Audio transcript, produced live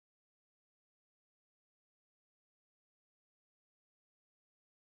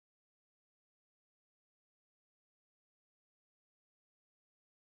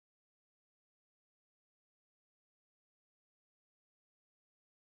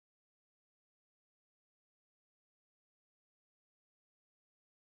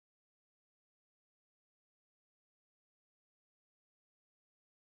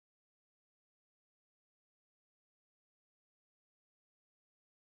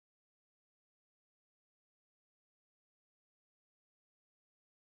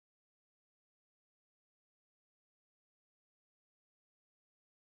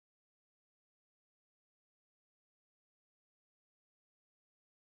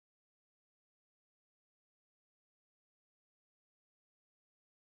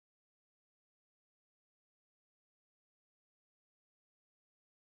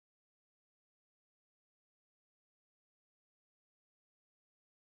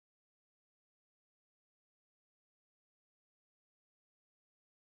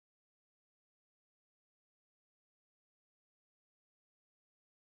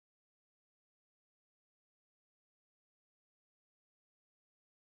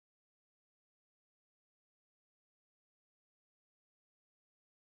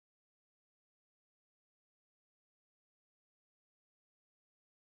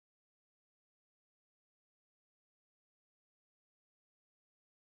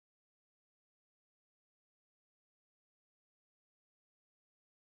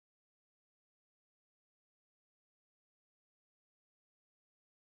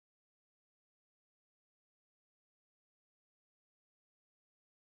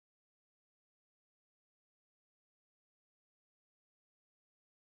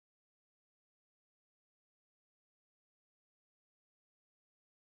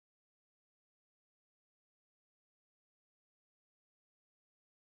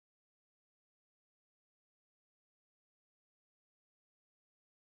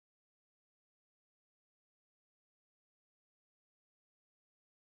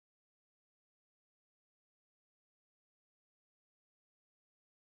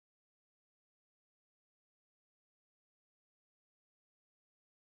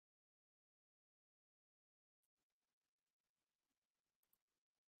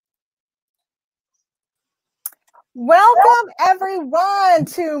Welcome everyone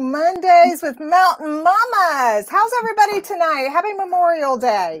to Mondays with Mountain Mamas. How's everybody tonight? Happy Memorial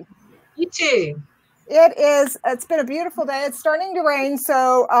Day. You too. It's been a beautiful day. It's starting to rain,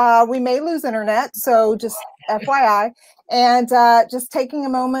 so we may lose internet. So just FYI. And just taking a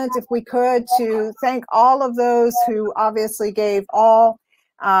moment, if we could, to thank all of those who obviously gave all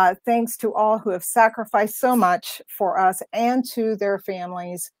thanks to all who have sacrificed so much for us and to their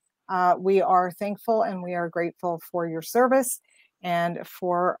families. We are thankful and we are grateful for your service and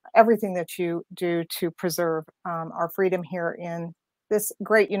for everything that you do to preserve our freedom here in this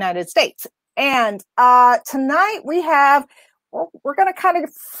great United States. And tonight we have, we're going to kind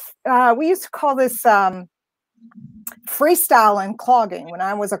of, we used to call this freestyle and clogging when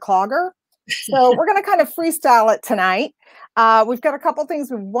I was a clogger. So we're going to kind of freestyle it tonight. We've got a couple things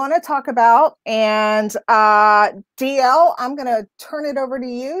we want to talk about. And DL, I'm going to turn it over to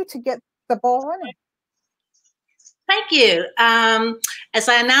you to get the ball running. Thank you. As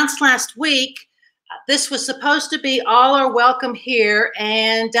I announced last week, this was supposed to be All Are Welcome Here,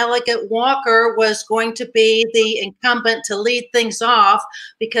 and Delegate Walker was going to be the incumbent to lead things off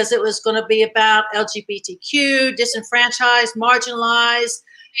because it was going to be about LGBTQ, disenfranchised, marginalized,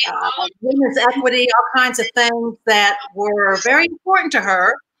 women's equity, all kinds of things that were very important to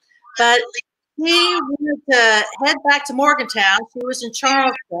her. But she wanted to head back to Morgantown. She was in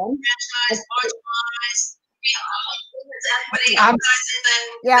Charleston.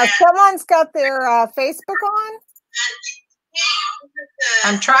 Yeah, someone's got their Facebook on.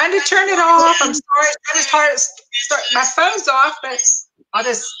 I'm trying to turn it off. I'm sorry. I just start. My phone's off, but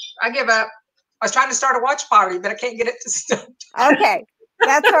I give up. I was trying to start a watch party, but I can't get it to stop. Okay,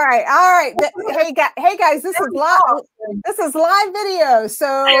 that's all right. All right. Hey guys, this is live. This is live video,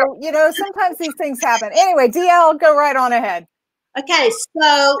 so you know sometimes these things happen. Anyway, DL, go right on ahead. Okay,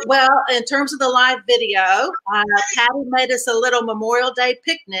 so, well, in terms of the live video, Patty made us a little Memorial Day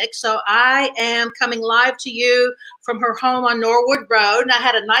picnic. So I am coming live to you from her home on Norwood Road. And I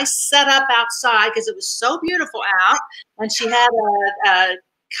had a nice setup outside because it was so beautiful out. And she had a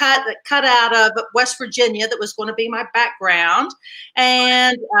cut out of West Virginia that was going to be my background.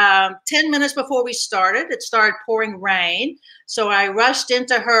 And 10 minutes before we started, it started pouring rain. So I rushed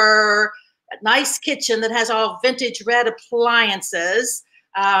into her nice kitchen that has all vintage red appliances.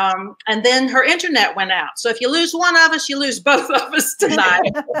 And then her internet went out. So if you lose one of us, you lose both of us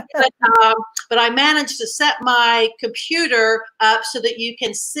tonight. But I managed to set my computer up so that you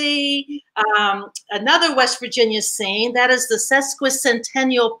can see another West Virginia scene. That is the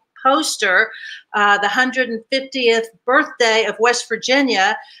sesquicentennial poster, the 150th birthday of West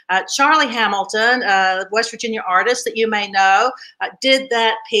Virginia. Charlie Hamilton, West Virginia artist that you may know, did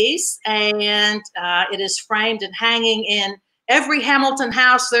that piece, and it is framed and hanging in every Hamilton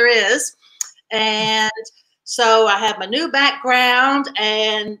house there is. And so I have my new background,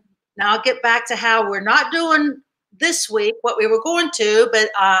 and now I'll get back to how we're not doing this week what we were going to, but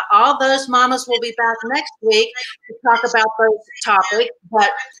all those mamas will be back next week to talk about those topics.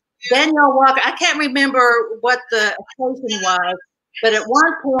 But Danielle Walker, I can't remember what the occasion was, but at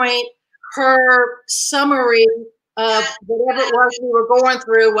one point, her summary of whatever it was we were going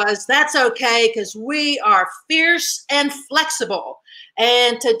through was, that's okay, because we are fierce and flexible.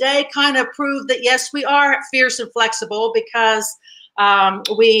 And today kind of proved that, yes, we are fierce and flexible because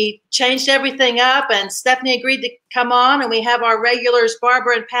we changed everything up, and Stephanie agreed to come on, and we have our regulars,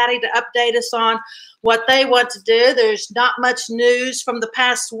 Barbara and Patty, to update us on what they want to do. There's not much news from the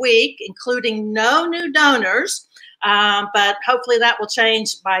past week, including no new donors, but hopefully that will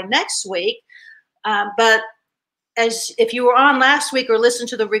change by next week. But as if you were on last week or listened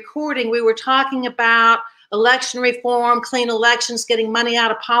to the recording, we were talking about election reform, clean elections, getting money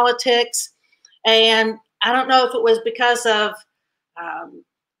out of politics. And I don't know if it was because of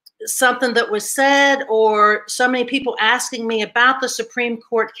something that was said or so many people asking me about the Supreme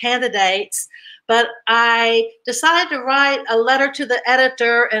Court candidates, but I decided to write a letter to the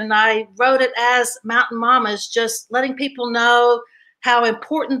editor, and I wrote it as Mountain Mamas, just letting people know how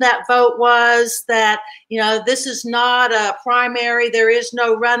important that vote was, that, you know, this is not a primary, there is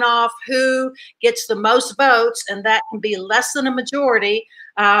no runoff. Who gets the most votes, and that can be less than a majority,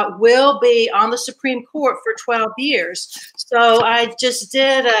 will be on the Supreme Court for 12 years. So I just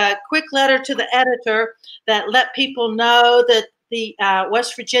did a quick letter to the editor that let people know that the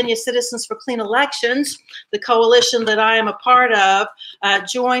West Virginia Citizens for Clean Elections, the coalition that I am a part of,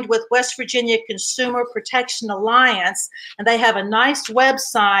 joined with West Virginia Consumer Protection Alliance, and they have a nice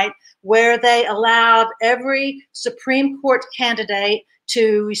website where they allowed every Supreme Court candidate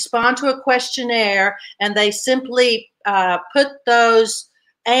to respond to a questionnaire, and they simply put those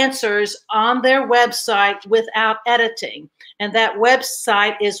answers on their website without editing. And that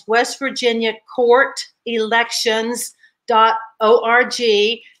website is West Virginia Court Elections.org.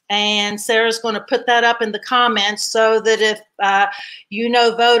 And Sarah's going to put that up in the comments so that if you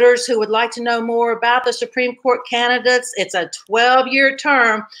know voters who would like to know more about the Supreme Court candidates, it's a 12-year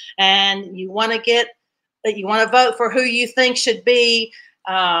term, and you want to vote for who you think should be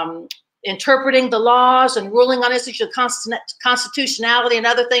interpreting the laws and ruling on issues of constitutionality and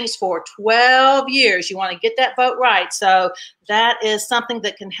other things for 12 years. You want to get that vote right. So that is something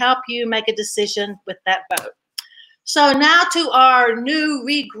that can help you make a decision with that vote. So now to our new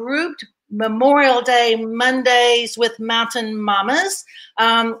regrouped Memorial Day Mondays with Mountain Mamas.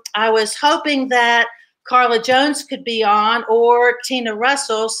 I was hoping that Carla Jones could be on, or Tina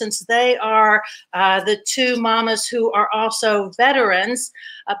Russell, since they are the two mamas who are also veterans,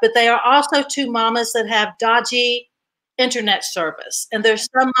 but they are also two mamas that have dodgy internet service. And there's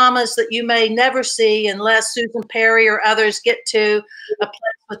some mamas that you may never see unless Susan Perry or others get to a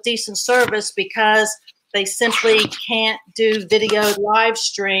place with decent service, because they simply can't do video live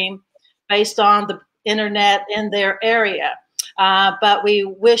stream based on the internet in their area. But we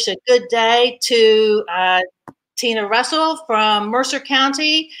wish a good day to Tina Russell from Mercer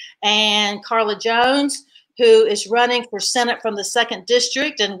County and Carla Jones, who is running for Senate from the 2nd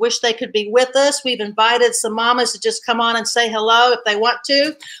District, and wish they could be with us. We've invited some mamas to just come on and say hello if they want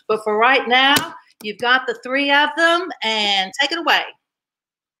to. But for right now, you've got the three of them, and take it away.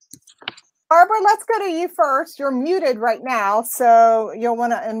 Barbara, let's go to you first. You're muted right now, so you'll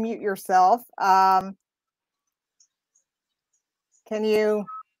want to unmute yourself. Can you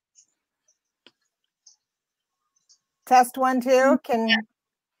test 1, 2?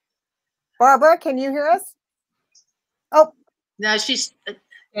 Barbara, can you hear us? Oh, no, she's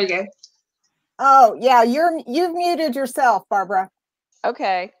There you go. Oh, yeah, you've muted yourself, Barbara.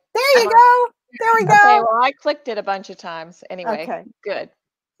 Okay. There you go. There we go. Okay, well, I clicked it a bunch of times anyway. Okay. Good.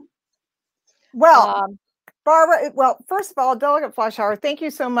 Well, Barbara, first of all, Delegate Fleischhauer, thank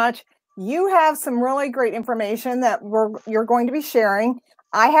you so much. You have some really great information that you're going to be sharing.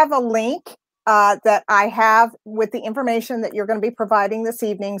 I have a link that I have with the information that you're going to be providing this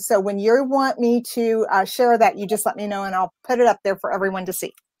evening. So when you want me to share that, you just let me know and I'll put it up there for everyone to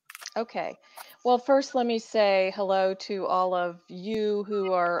see. Okay. Well, first, let me say hello to all of you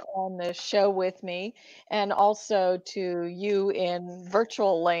who are on this show with me, and also to you in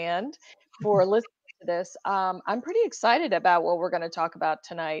virtual land for listening to this. I'm pretty excited about what we're going to talk about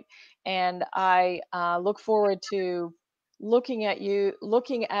tonight, and I look forward to looking at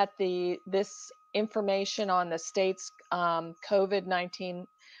this information on the state's COVID-19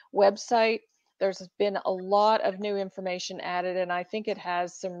 website. There's been a lot of new information added, and I think it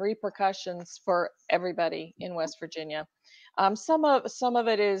has some repercussions for everybody in West Virginia. Some of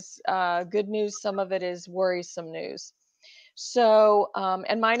it is good news, some of it is worrisome news. So,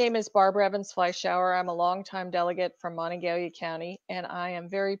 and my name is Barbara Evans Fleischhauer. I'm a longtime delegate from Monongalia County, and I am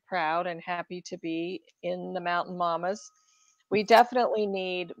very proud and happy to be in the Mountain Mamas. We definitely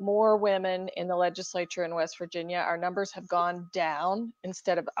need more women in the legislature in West Virginia. Our numbers have gone down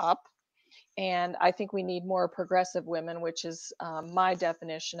instead of up. And I think we need more progressive women, which is my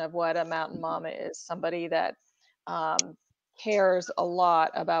definition of what a Mountain Mama is, somebody that cares a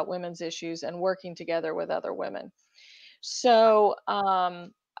lot about women's issues and working together with other women. So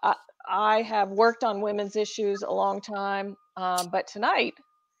I have worked on women's issues a long time, but tonight,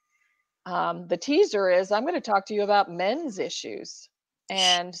 the teaser is I'm going to talk to you about men's issues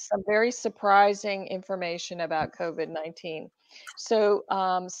and some very surprising information about COVID-19. So,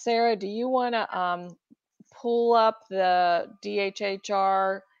 Sarah, do you want to pull up the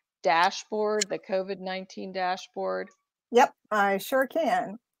DHHR dashboard, the COVID-19 dashboard? Yep, I sure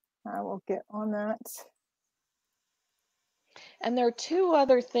can. I will get on that. And there are two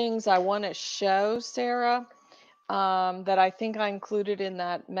other things I want to show, Sarah, that I think I included in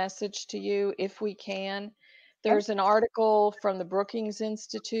that message to you, if we can. There's an article from the Brookings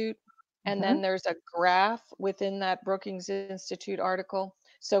Institute, and then there's a graph within that Brookings Institute article.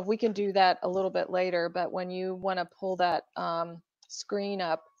 So if we can do that a little bit later, but when you want to pull that screen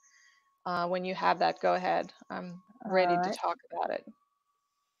up, when you have that, go ahead. I'm ready to talk about it.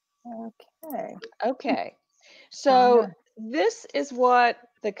 Okay. So this is what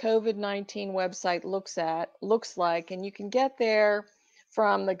the COVID-19 website looks like, and you can get there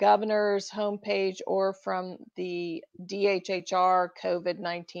from the governor's homepage or from the DHHR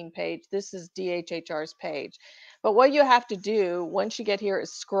COVID-19 page. This is DHHR's page. But what you have to do once you get here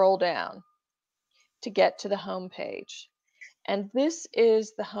is scroll down to get to the homepage. And this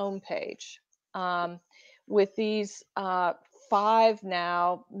is the homepage with these 5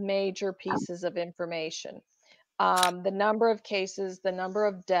 now major pieces of information. The number of cases, the number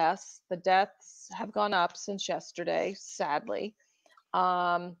of deaths. The deaths have gone up since yesterday, sadly.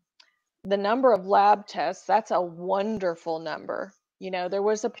 The number of lab tests, that's a wonderful number. You know, there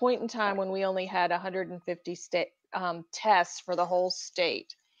was a point in time when we only had 150 tests for the whole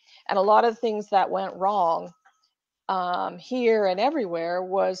state. And a lot of things that went wrong here and everywhere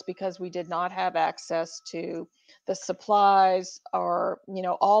was because we did not have access to the supplies or, you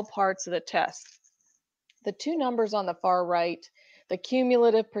know, all parts of the test. The two numbers on the far right, the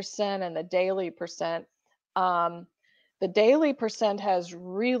cumulative percent and the daily percent, the daily percent has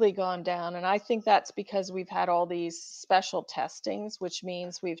really gone down. And I think that's because we've had all these special testings, which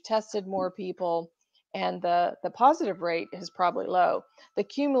means we've tested more people and the positive rate is probably low. The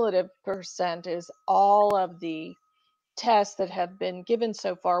cumulative percent is all of the tests that have been given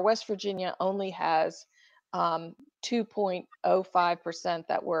so far. West Virginia only has 2.05%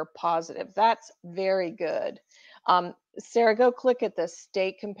 that were positive. That's very good. Sarah, go click at the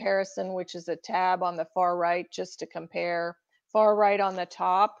state comparison, which is a tab on the far right, just to compare. Far right on the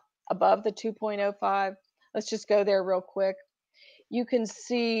top, above the 2.05. Let's just go there real quick. You can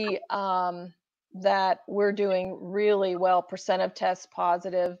see that we're doing really well. Percent of tests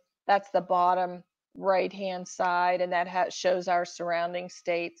positive. That's the bottom right-hand side, and that shows our surrounding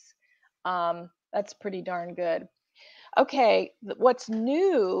states. That's pretty darn good. Okay, what's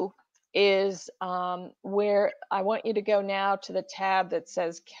new is where I want you to go now to the tab that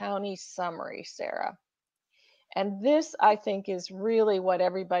says County Summary, Sarah. And this, I think, is really what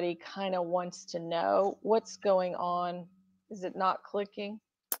everybody kind of wants to know. What's going on? Is it not clicking?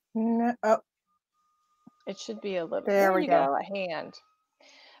 No. Oh. It should be a little. There we go. A hand.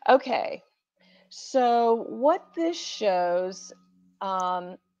 Okay. So what this shows,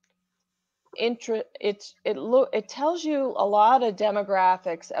 it tells you a lot of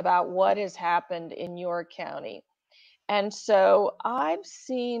demographics about what has happened in your county. And so I've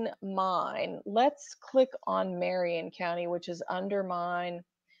seen mine. Let's click on Marion County, which is under mine.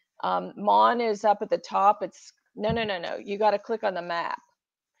 Mon is up at the top. It's no. You got to click on the map.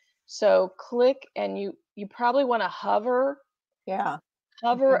 So click, and you probably want to hover. Yeah.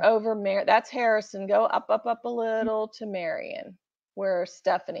 Hover over Marion. That's Harrison. Go up a little to Marion, where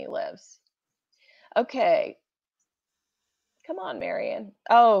Stephanie lives. Okay. Come on, Marion.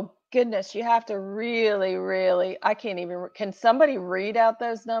 Oh, goodness. You have to really, I can't even, can somebody read out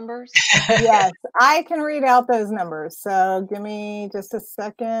those numbers? Yes, I can read out those numbers. So give me just a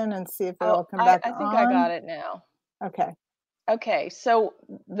second and see if it'll come back on. I think I got it now. Okay. Okay. So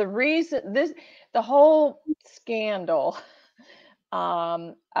the reason the whole scandal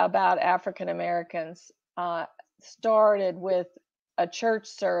about African Americans started with a church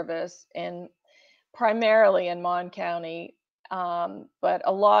service primarily in Mon County, but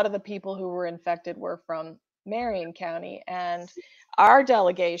a lot of the people who were infected were from Marion County, and our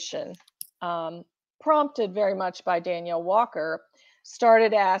delegation, prompted very much by Danielle Walker,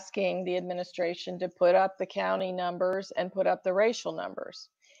 started asking the administration to put up the county numbers and put up the racial numbers.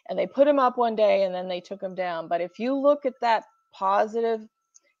 And they put them up one day and then they took them down. But if you look at that positive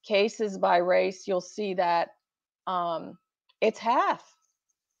cases by race, you'll see that it's half,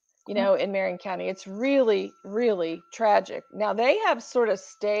 you know, in Marion County. It's really, really tragic. Now, they have sort of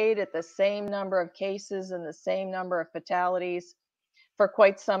stayed at the same number of cases and the same number of fatalities for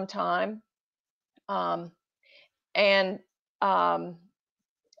quite some time.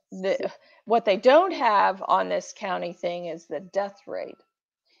 What they don't have on this county thing is the death rate.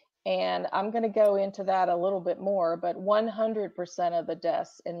 And I'm going to go into that a little bit more, but 100% of the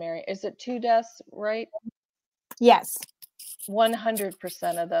deaths in Marion, is it 2 deaths, right? Yes.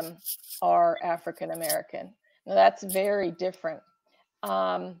 100% of them are African American. Now that's very different.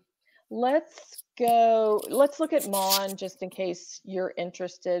 Let's look at Mon just in case you're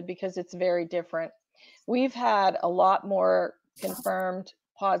interested, because it's very different. We've had a lot more confirmed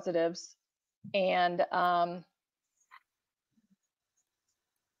positives, and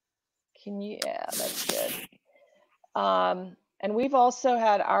yeah, that's good. And we've also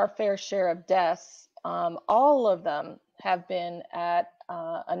had our fair share of deaths. All of them have been at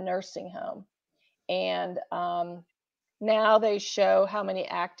a nursing home. And now they show how many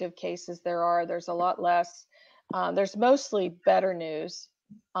active cases there are. There's a lot less. There's mostly better news.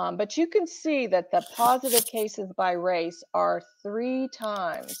 But you can see that the positive cases by race are 3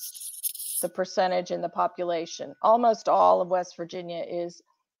 times the percentage in the population. Almost all of West Virginia is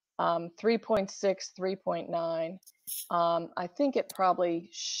 3.6, 3.9. I think it probably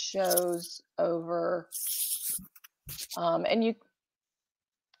shows over, and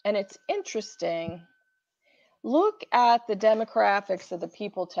it's interesting. look at the demographics of the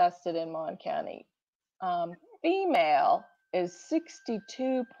people tested in Mon County. Female is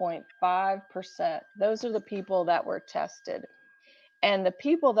 62.5%. Those are the people that were tested. And the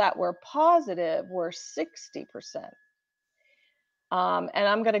people that were positive were 60%. And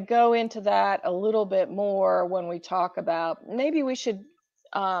I'm going to go into that a little bit more when we talk about, maybe we should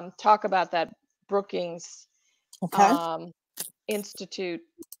talk about that Brookings Institute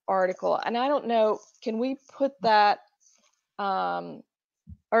article. And I don't know, can we put that, or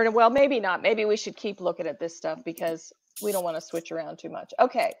well, maybe not. Maybe we should keep looking at this stuff because we don't want to switch around too much.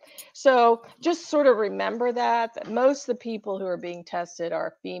 Okay, so just sort of remember that most of the people who are being tested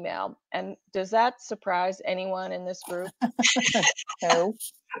are female. And does that surprise anyone in this group? No.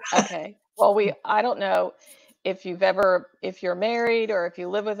 Okay. Well, I don't know if you're married or if you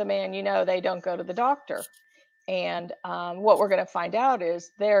live with a man, you know, they don't go to the doctor. And what we're going to find out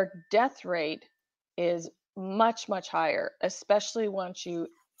is their death rate is much, much higher, especially once you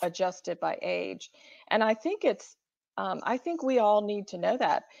adjust it by age. And I think I think we all need to know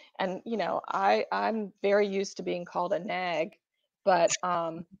that. And, you know, I'm very used to being called a nag, but,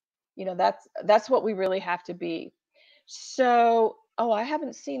 you know, that's what we really have to be. So, oh, I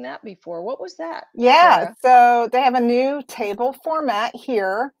haven't seen that before. What was that? Yeah, Sarah? so they have a new table format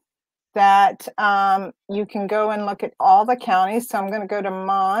here that you can go and look at all the counties. So I'm going to go to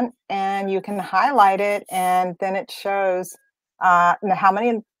Mon, and you can highlight it, and then it shows how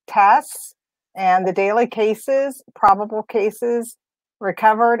many tests and the daily cases, probable cases,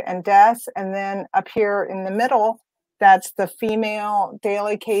 recovered, and deaths. And then up here in the middle, that's the female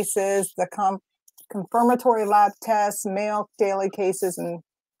daily cases, the confirmatory lab tests, male daily cases, and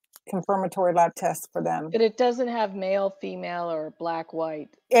confirmatory lab tests for them. But it doesn't have male, female, or black,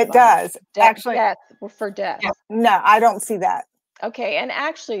 white. It does. Actually, death for death. No, I don't see that. Okay, and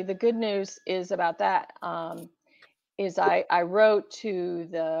actually, the good news is about that is I wrote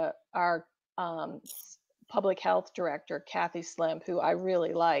to our public health director, Kathy Slim, who I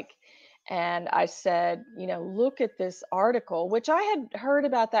really like, and I said, you know, look at this article, which I had heard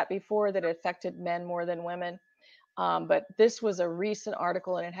about that before, that it affected men more than women. But this was a recent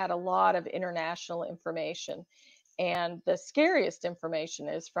article, and it had a lot of international information. And the scariest information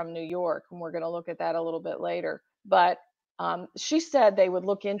is from New York, and we're going to look at that a little bit later. But she said they would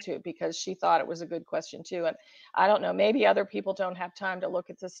look into it because she thought it was a good question too. And I don't know, maybe other people don't have time to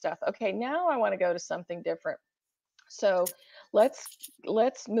look at this stuff. Okay, now I want to go to something different. So let's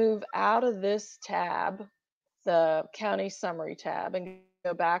move out of this tab, the county summary tab, and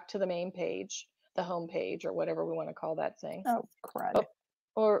go back to the main page, the home page, or whatever we want to call that thing. Oh, crud.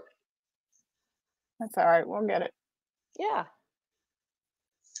 Or that's all right. We'll get it. Yeah.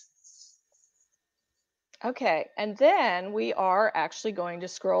 Okay, and then we are actually going to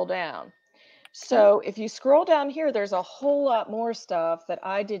scroll down. So if you scroll down here, there's a whole lot more stuff that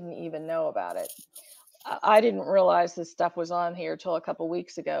I didn't even know about it. I didn't realize this stuff was on here till a couple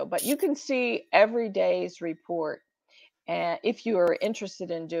weeks ago, but you can see every day's report. And if you are interested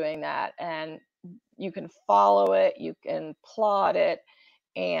in doing that, and you can follow it, you can plot it,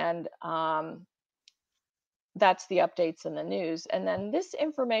 and that's the updates in the news. And then this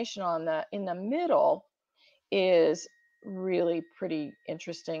information in the middle is really pretty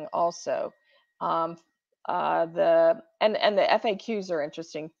interesting also. The FAQs are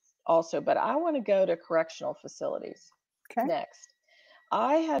interesting also, but I want to go to correctional facilities next.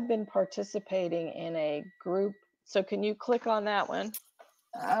 I have been participating in a group. So can you click on that one?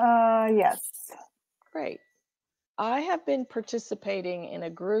 Yes. Great. I have been participating in a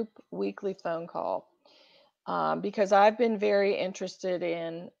group weekly phone call because I've been very interested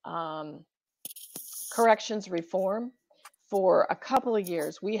in corrections reform for a couple of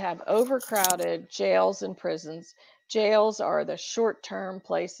years. We have overcrowded jails and prisons. Jails are the short-term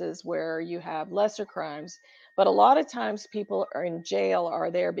places where you have lesser crimes, but a lot of times people are in jail are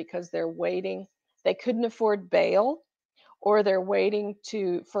there because they're waiting. They couldn't afford bail, or they're waiting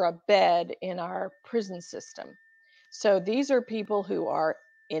for a bed in our prison system. So these are people who are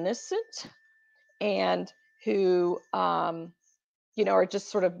innocent and who you know, are just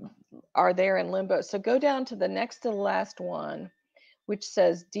sort of are there in limbo. So go down to the next to the last one, which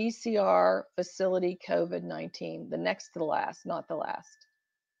says DCR facility COVID-19, the next to the last, not the last.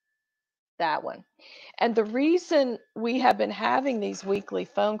 That one. And the reason we have been having these weekly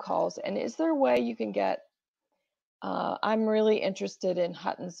phone calls, and is there a way you can get, I'm really interested in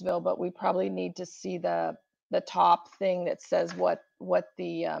Huttonsville, but we probably need to see the top thing that says what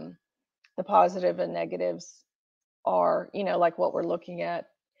the positive and negatives are, you know, like what we're looking at.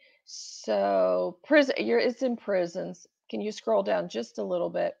 So it's in prisons. Can you scroll down just a little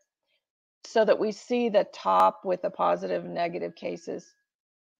bit? so that we see the top with the positive and negative cases.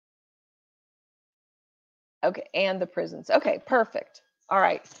 Okay, and the prisons. Okay, perfect. All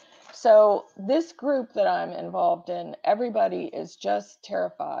right. So this group that I'm involved in, everybody is just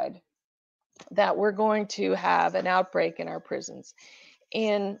terrified that we're going to have an outbreak in our prisons.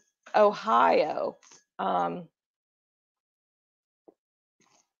 In Ohio,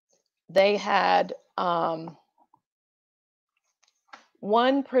 they had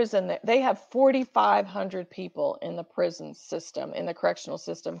one prison, they have 4,500 people in the prison system, in the correctional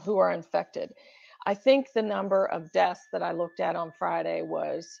system, who are infected. I think the number of deaths that I looked at on Friday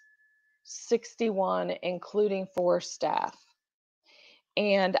was 61, including 4 staff.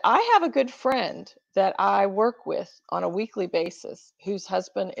 And I have a good friend that I work with on a weekly basis whose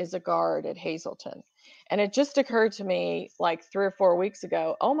husband is a guard at Hazleton. And it just occurred to me like 3 or 4 weeks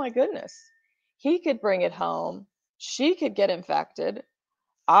ago, oh my goodness, he could bring it home. She could get infected.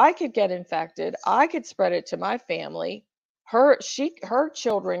 I could get infected. I could spread it to my family. Her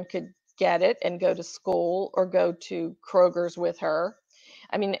children could get it and go to school or go to Kroger's with her.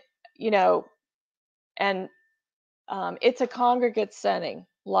 I mean, you know, and it's a congregate setting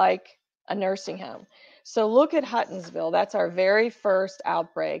like a nursing home. So look at Huttonsville. That's our very first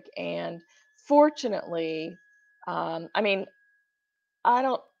outbreak. And fortunately, I mean, I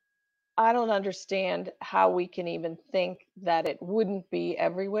don't understand how we can even think that it wouldn't be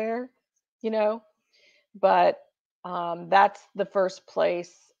everywhere, you know, but that's the first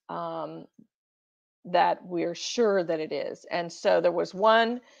place that we're sure that it is. And so there was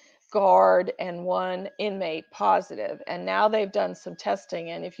one guard and one inmate positive, and now they've done some testing.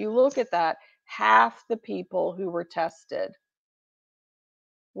 And if you look at that, half the people who were tested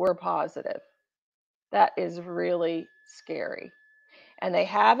were positive. That is really scary. And they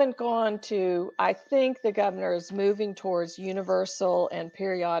haven't gone to, I think the governor is moving towards universal and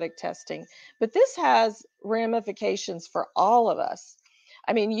periodic testing, but this has ramifications for all of us.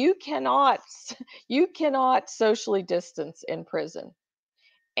 I mean, you cannot socially distance in prison,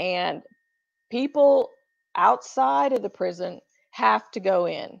 and people outside of the prison have to go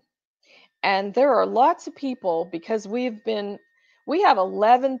in. And there are lots of people, because we have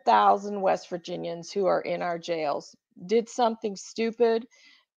 11,000 West Virginians who are in our jails, did something stupid,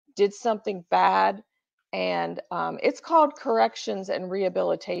 did something bad, and it's called corrections and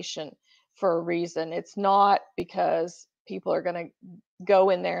rehabilitation for a reason. It's not because people are going to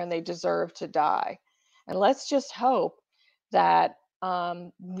go in there and they deserve to die. And let's just hope that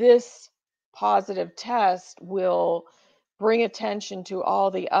this positive test will bring attention to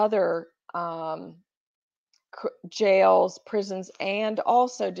all the other jails, prisons, and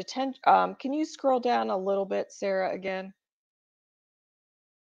also detention. Can you scroll down a little bit, Sarah, again?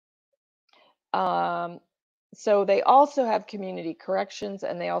 So they also have community corrections,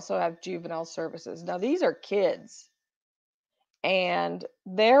 and they also have juvenile services. Now, these are kids, and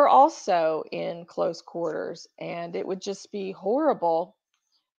they're also in close quarters, and it would just be horrible.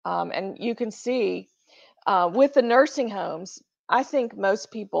 And you can see with the nursing homes, I think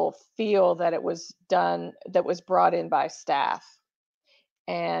most people feel that it was brought in by staff.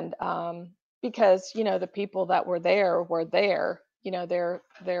 And because, you know, the people that were there, you know,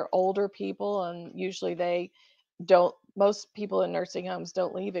 they're older people, and usually most people in nursing homes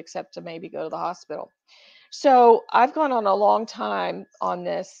don't leave except to maybe go to the hospital. So I've gone on a long time on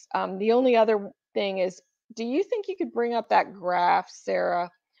this. The only other thing is, do you think you could bring up that graph, Sarah,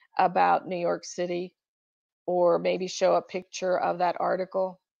 about New York City, or maybe show a picture of that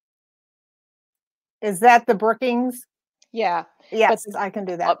article? Is that the Brookings? Yeah. Yes, I can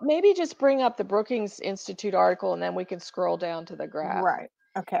do that. Maybe just bring up the Brookings Institute article, and then we can scroll down to the graph. Right.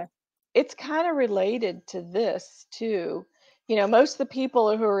 Okay. It's kind of related to this too. You know, most of the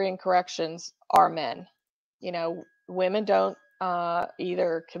people who are in corrections are men. You know, women don't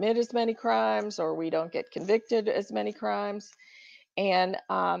either commit as many crimes, or we don't get convicted as many crimes. And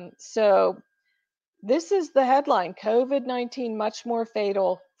so this is the headline: COVID-19 much more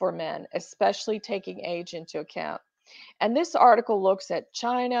fatal for men, especially taking age into account. And this article looks at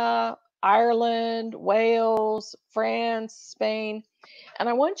China, Ireland, Wales, France, Spain. And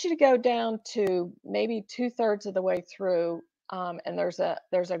I want you to go down to maybe 2/3 of the way through. And there's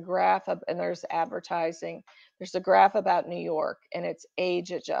a graph of, and there's advertising. There's a graph about New York, and it's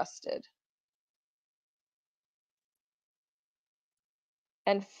age adjusted.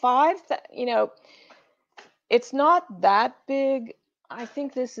 And you know, it's not that big. I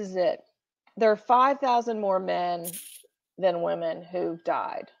think this is it. There are 5,000 more men than women who've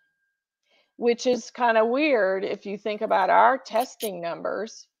died, which is kind of weird if you think about our testing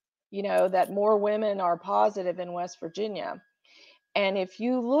numbers, you know, that more women are positive in West Virginia. And if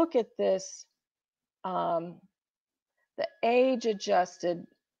you look at this, the age adjusted,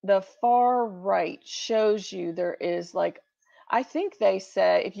 the far right shows you there is like, I think they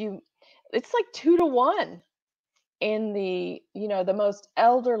say it's like 2 to 1 in the, the most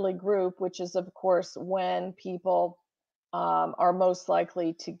elderly group, which is of course when people are most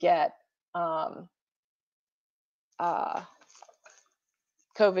likely to get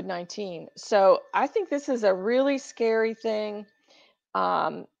COVID-19. So I think this is a really scary thing.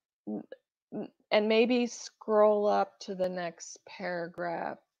 Um, and maybe scroll up to the next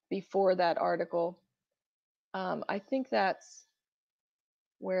paragraph before that article. I think that's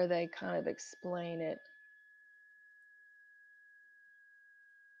where they kind of explain it.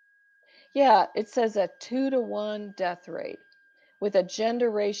 Yeah, it says a 2 to 1 death rate with a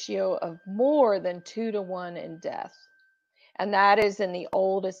gender ratio of more than 2 to 1 in death. And that is in the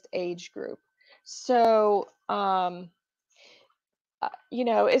oldest age group. So,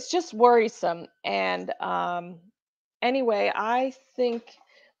 it's just worrisome. And anyway, I think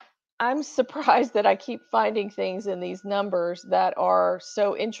I'm surprised that I keep finding things in these numbers that are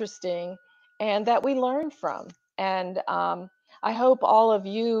so interesting and that we learn from. And I hope all of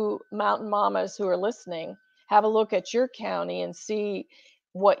you mountain mamas who are listening have a look at your county and see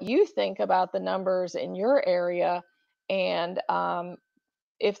what you think about the numbers in your area. And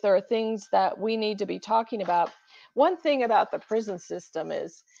if there are things that we need to be talking about. One thing about the prison system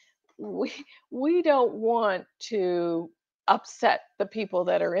is we don't want to upset the people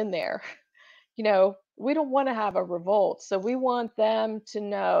that are in there. We don't want to have a revolt. So we want them to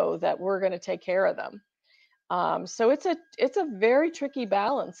know that we're going to take care of them. So it's a very tricky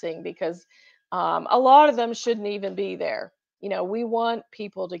balancing because a lot of them shouldn't even be there. We want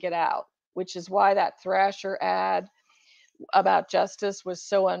people to get out, which is why that Thrasher ad about justice was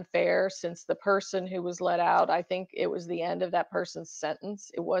so unfair, since the person who was let out, I think it was the end of that person's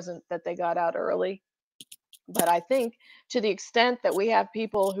sentence. It wasn't that they got out early. But I think to the extent that we have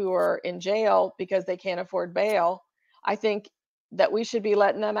people who are in jail because they can't afford bail, I think that we should be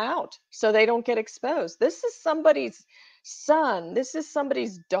letting them out so they don't get exposed. This is somebody's son. This is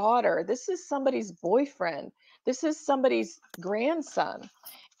somebody's daughter. This is somebody's boyfriend. This is somebody's grandson.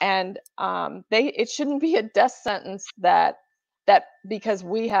 And it shouldn't be a death sentence that because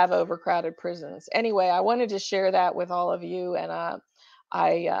we have overcrowded prisons. Anyway, I wanted to share that with all of you, and I'm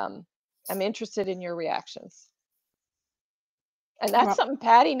interested in your reactions. And that's something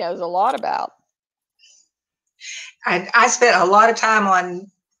Patty knows a lot about. I spent a lot of time on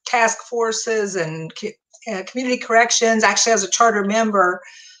task forces and community corrections. Actually, I was a charter member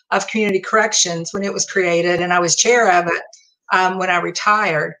of community corrections when it was created, and I was chair of it when I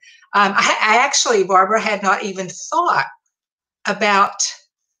retired. I actually, Barbara, had not even thought about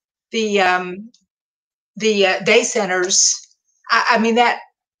the day centers. I mean, that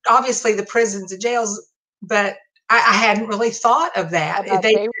obviously the prisons and jails, but I hadn't really thought of that.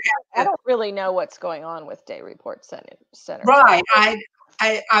 I don't really know what's going on with day report center. Right.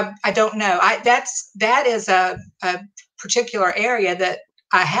 I don't know. That is a particular area that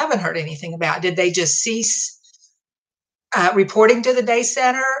I haven't heard anything about. Did they just cease reporting to the day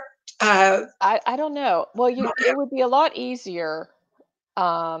center? I don't know. Well, it would be a lot easier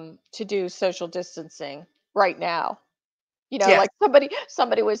to do social distancing right now. Like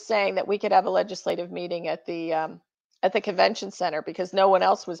somebody was saying that we could have a legislative meeting at the convention center because no one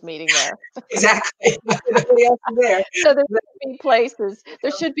else was meeting there. Exactly. Nobody else is there. So there should be places.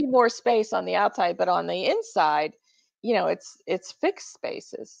 There should be more space on the outside, but on the inside, it's fixed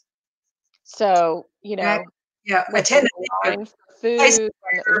spaces. So attended a line for food, and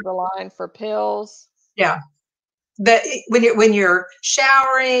there's a line for pills. Yeah. When you're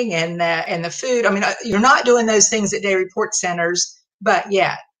showering and the food, I mean, you're not doing those things at day report centers, but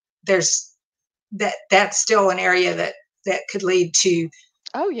there's that's still an area that could lead to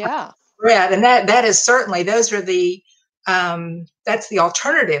spread, and that is certainly, those are the that's the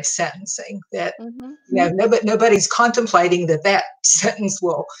alternative sentencing that nobody's contemplating that sentence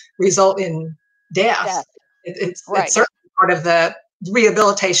will result in death. It's certainly part of the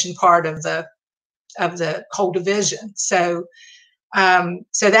rehabilitation part of the whole division. So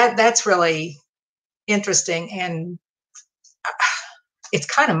that's really interesting, and it's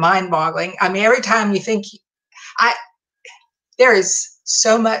kind of mind-boggling. I mean, every time you think, there is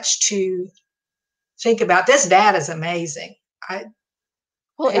so much to think about. This data is amazing. And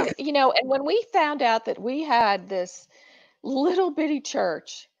when we found out that we had this little bitty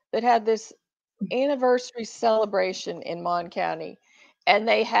church that had this anniversary celebration in Mon County, and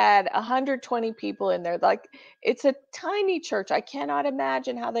they had 120 people in there. Like, it's a tiny church. I cannot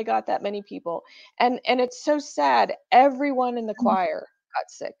imagine how they got that many people. And it's so sad. Everyone in the choir got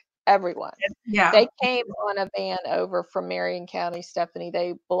sick. Everyone. Yeah. They came on a van over from Marion County, Stephanie.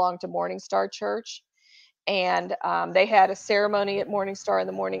 They belonged to Morning Star Church, and they had a ceremony at Morning Star in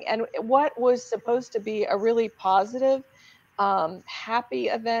the morning. And what was supposed to be a really positive, happy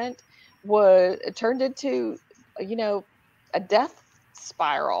event it turned into, a death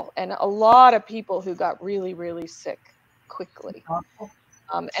spiral, and a lot of people who got really, really sick quickly.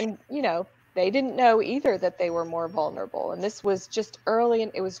 And they didn't know either that they were more vulnerable. And this was just early,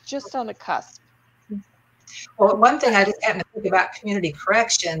 and it was just on the cusp. Well, one thing I just happened to think about community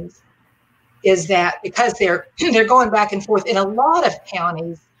corrections is that because they're going back and forth in a lot of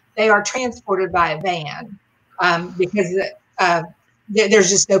counties, they are transported by a van because there's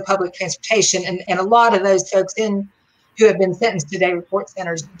just no public transportation, and a lot of those folks who have been sentenced to day report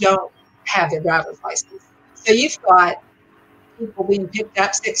centers don't have their driver's license. So you've got people being picked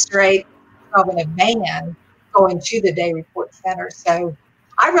up 6 or 8 in a van going to the day report center. So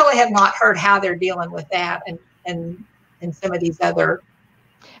I really have not heard how they're dealing with that and some of these other.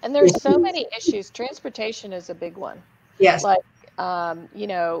 And there's so many issues. Transportation is a big one. Yes. Like,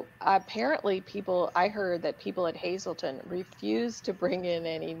 apparently I heard that people at Hazleton refused to bring in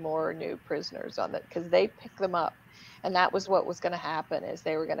any more new prisoners on that because they pick them up. And that was what was going to happen, is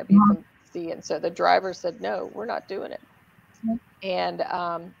they were going to be from DC. And so the driver said, no, we're not doing it.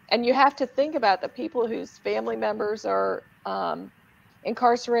 And you have to think about the people whose family members are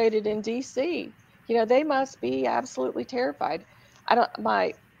incarcerated in DC. They must be absolutely terrified.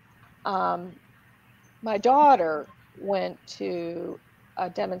 My daughter went to a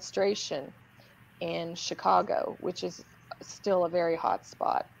demonstration in Chicago, which is still a very hot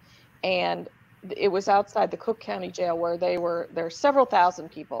spot, and it was outside the Cook County Jail, where there are several thousand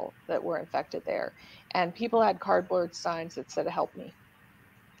people that were infected there, and people had cardboard signs that said "Help me,"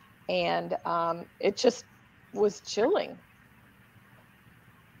 and it just was chilling.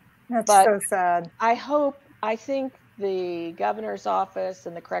 That's so sad. I think the governor's office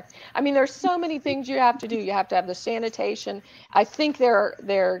and there's so many things you have to do. You have to have the sanitation. I think they're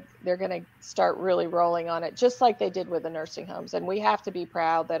going to start really rolling on it, just like they did with the nursing homes. And we have to be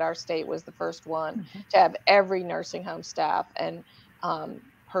proud that our state was the first one to have every nursing home staff and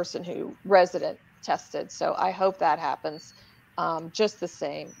resident tested. So I hope that happens just the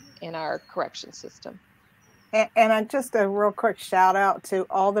same in our correction system. And just a real quick shout out to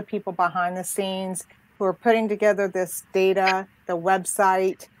all the people behind the scenes who are putting together this data, the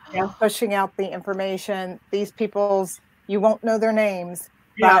website, pushing out the information. These you won't know their names,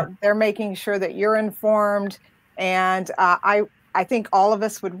 but they're making sure that you're informed. And I think all of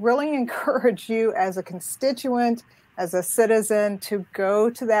us would really encourage you as a constituent, as a citizen, to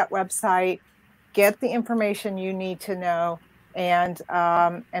go to that website, get the information you need to know, and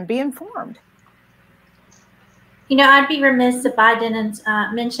be informed. I'd be remiss if I didn't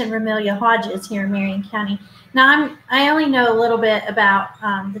mention Ramelia Hodges here in Marion County. Now, I only know a little bit about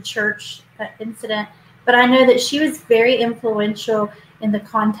the church incident, but I know that she was very influential in the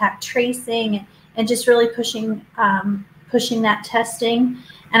contact tracing and just really pushing that testing.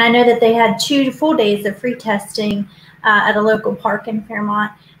 And I know that they had 2 full days of free testing at a local park in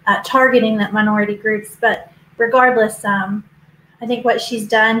Fairmont, targeting that minority groups. But regardless, I think what she's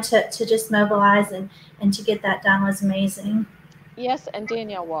done to just mobilize and to get that done was amazing. Yes, and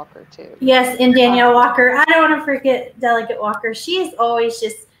Danielle Walker too. Yes, and Danielle Walker. I don't want to forget Delegate Walker. She is always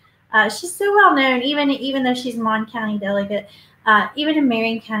just, she's so well known, even though she's Mon County delegate, even in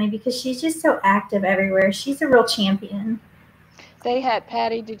Marion County, because she's just so active everywhere. She's a real champion.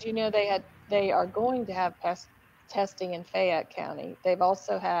 Patty, did you know they are going to have testing in Fayette County? They've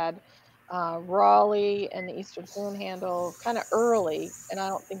also had Raleigh and the Eastern Panhandle kind of early, and I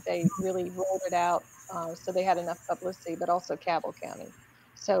don't think they really rolled it out, so they had enough publicity, but also Cabell County.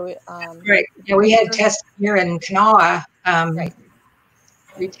 So great. Yeah, we had tests here in Kanawha. Right.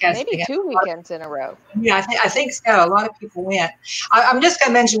 Retesting. Maybe 2 weekends in a row. Yeah, I think so. A lot of people went. I'm just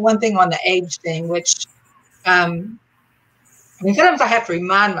going to mention one thing on the age thing, which sometimes I have to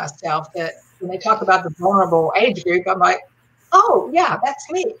remind myself that when they talk about the vulnerable age group, I'm like, oh yeah, that's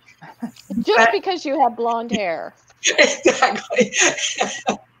me. Just because you have blonde hair. Exactly.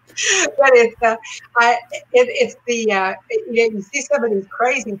 But it's you see some of these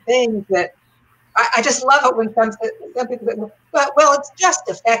crazy things that I just love it when some people say, well, it's just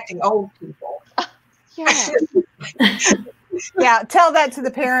affecting old people. Yeah. Yeah, tell that to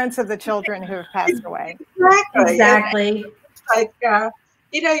the parents of the children who have passed away. Exactly. It's like,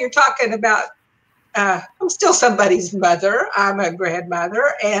 you're talking about I'm still somebody's mother. I'm a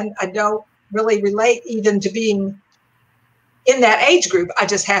grandmother, and I don't really relate even to being in that age group. I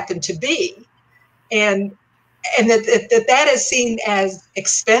just happen to be, and that is seen as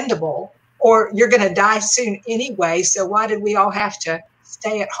expendable, or you're going to die soon anyway. So why did we all have to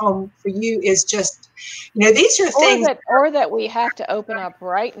stay at home for you? Is just, these are things. Or that we have to open up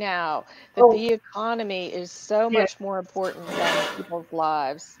right now. That the economy is so much more important than people's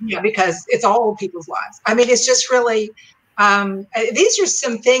lives. Yeah, because it's all people's lives. I mean, it's just really. These are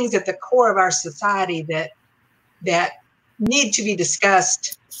some things at the core of our society that need to be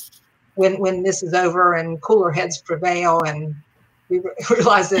discussed when this is over and cooler heads prevail, and we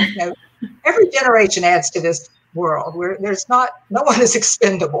realize that every generation adds to this world where no one is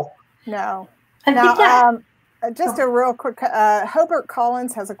expendable. No. Now, just a real quick, Hobart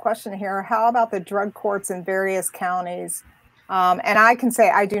Collins has a question here. How about the drug courts in various counties? And I can say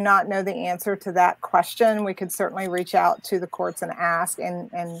I do not know the answer to that question. We could certainly reach out to the courts and ask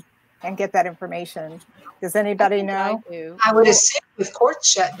and get that information. Does anybody know? I would assume with courts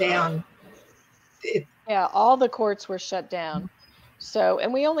shut down. Yeah, all the courts were shut down. So,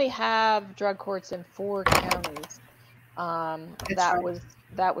 and we only have drug courts in 4 counties.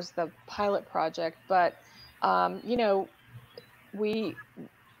 That was the pilot project, but they're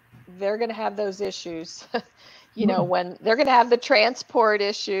going to have those issues. When they're going to have the transport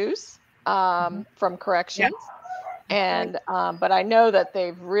issues from corrections. And but I know that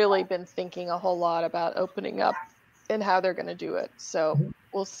they've really been thinking a whole lot about opening up and how they're going to do it. So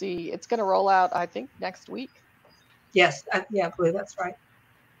we'll see. It's going to roll out, I think, next week. Yes. I believe that's right.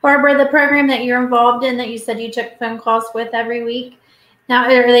 Barbara, the program that you're involved in that you said you took phone calls with every week, now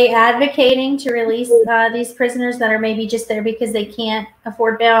are they advocating to release these prisoners that are maybe just there because they can't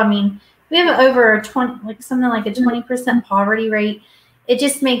afford bail? I mean, we have over something like a 20% poverty rate. It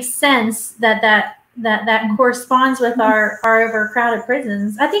just makes sense that corresponds with our overcrowded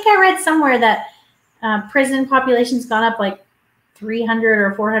prisons. I think I read somewhere that prison population's gone up like 300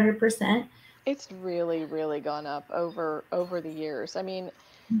 or 400%. It's really, really gone up over the years. I mean,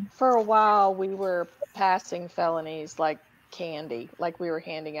 for a while we were passing felonies like candy, like we were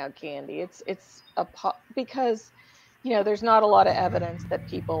handing out candy. Because there's not a lot of evidence that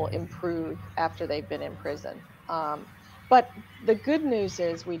people improve after they've been in prison. But the good news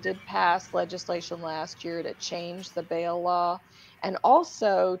is we did pass legislation last year to change the bail law, and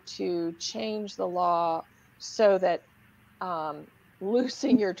also to change the law so that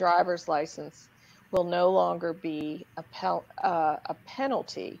losing your driver's license will no longer be a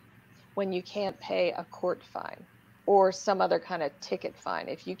penalty when you can't pay a court fine or some other kind of ticket fine.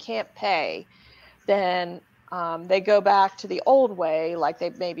 If you can't pay, then they go back to the old way, like they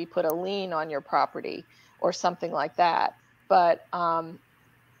maybe put a lien on your property or something like that. But,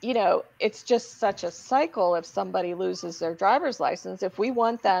 it's just such a cycle. If somebody loses their driver's license, if we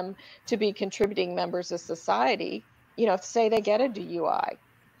want them to be contributing members of society, say they get a DUI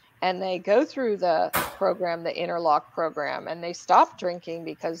and they go through the program, the interlock program, and they stop drinking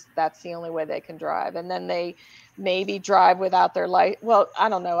because that's the only way they can drive. And then they maybe drive without their license. Well, I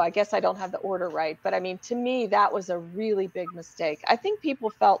don't know. I guess I don't have the order right. But I mean, to me, that was a really big mistake. I think people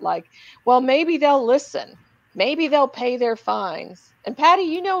felt like, well, maybe they'll listen. Maybe they'll pay their fines. And Patty,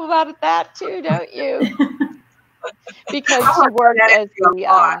 you know about that too, don't you? Because you worked as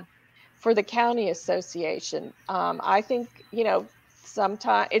for the county association. I think,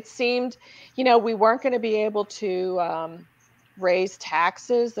 sometimes it seemed, we weren't going to be able to raise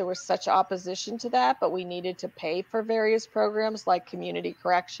taxes. There was such opposition to that, but we needed to pay for various programs like community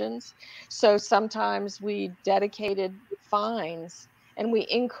corrections. So sometimes we dedicated fines and we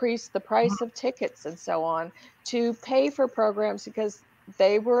increased the price of tickets and so on to pay for programs because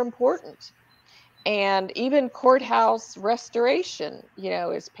they were important. And even courthouse restoration,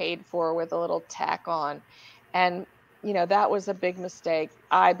 is paid for with a little tack on. And, that was a big mistake,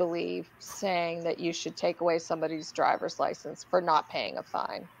 I believe, saying that you should take away somebody's driver's license for not paying a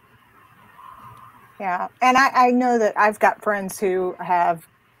fine. Yeah. And I know that I've got friends who have,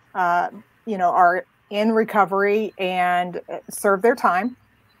 are in recovery and served their time,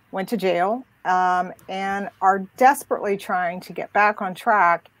 went to jail, and are desperately trying to get back on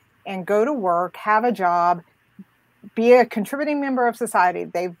track and go to work, have a job, be a contributing member of society.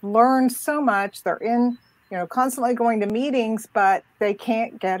 They've learned so much. They're in, constantly going to meetings, but they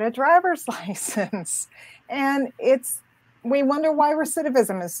can't get a driver's license. And we wonder why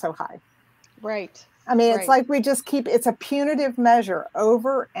recidivism is so high. Right. I mean, it's like we just it's a punitive measure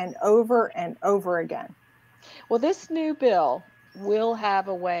over and over and over again. Well, this new bill will have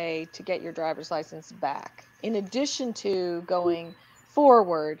a way to get your driver's license back. In addition to going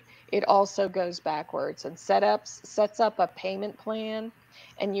forward, it also goes backwards and sets up a payment plan.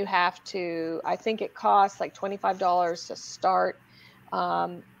 And you have to, I think it costs like $25 to start.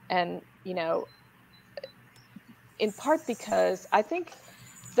 And, you know, in part because I think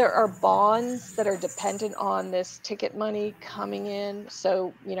there are bonds that are dependent on this ticket money coming in.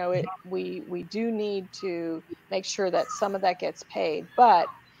 So, you know, we do need to make sure that some of that gets paid. But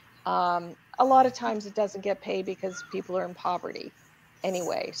a lot of times it doesn't get paid because people are in poverty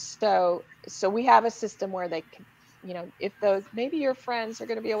anyway. So we have a system where they can, you know, if those, maybe your friends are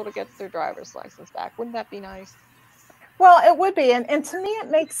going to be able to get their driver's license back. Wouldn't that be nice? Well, it would be. And to me, it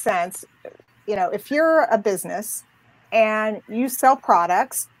makes sense. You know, if you're a business and you sell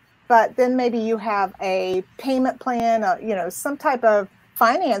products, but then maybe you have a payment plan, you know, some type of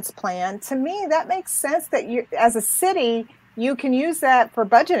finance plan, to me, that makes sense that you, as a city, you can use that for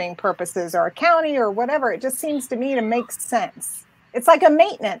budgeting purposes, or a county or whatever. It just seems to me to make sense. It's like a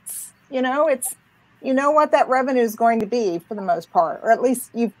maintenance, you know, it's, you know what that revenue is going to be for the most part, or at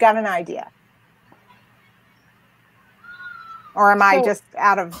least you've got an idea. Or am I just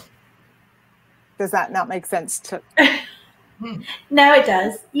out of, does that not make sense to? No, it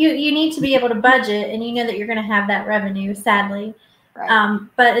does. You need to be able to budget, and you know that you're going to have that revenue, sadly. Right.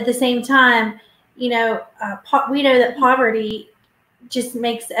 But at the same time, you know, we know that poverty just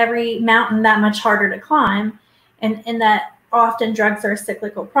makes every mountain that much harder to climb, and that often drugs are a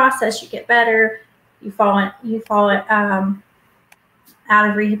cyclical process. You get better, you fall out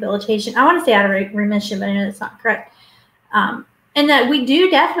of rehabilitation. I want to say out of remission, but I know that's not correct. And that we do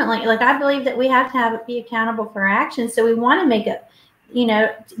definitely, like, I believe that we have to be accountable for our actions. So we want to make it, you know,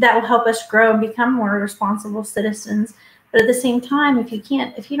 that will help us grow and become more responsible citizens. But at the same time, if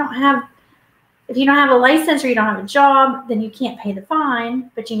you don't have a license, or you don't have a job, then you can't pay the fine,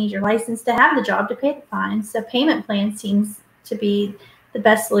 but you need your license to have the job to pay the fine. So payment plan seems to be the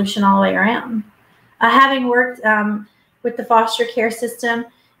best solution all the way around. Having worked with the foster care system,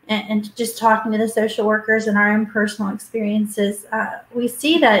 and just talking to the social workers and our own personal experiences, we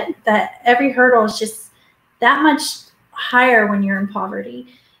see that every hurdle is just that much higher when you're in poverty,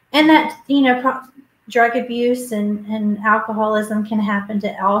 and that, you know, drug abuse and alcoholism can happen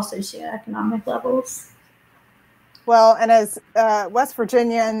to all socioeconomic levels. Well, and as West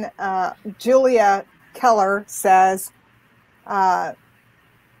Virginian Julia Keller says,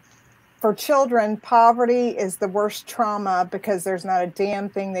 for children, poverty is the worst trauma because there's not a damn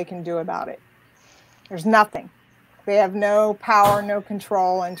thing they can do about it. There's nothing. They have no power, no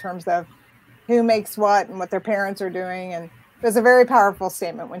control in terms of who makes what and what their parents are doing. And it was a very powerful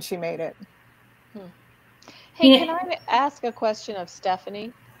statement when she made it. Hey, can I ask a question of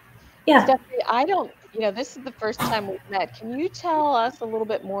Stephanie? Yeah. Stephanie, this is the first time we've met. Can you tell us a little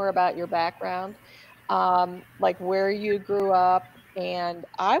bit more about your background? Like where you grew up? And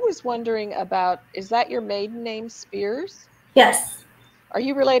I was wondering about, is that your maiden name, Spears? Yes. Are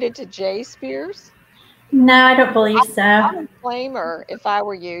you related to Jay Spears? No, I don't believe so. I would blame her if I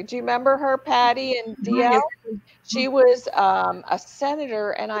were you. Do you remember her, Patty and DL? She was a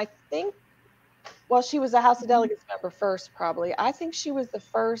senator, and I think, well, she was a House of Delegates member first, probably. I think she was the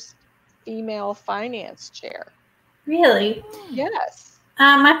first female finance chair. Really? Yes.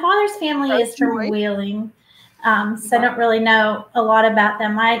 My father's family is from Wheeling. So I don't really know a lot about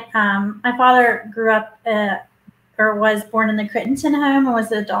them. My father grew up or was born in the Crittenton home and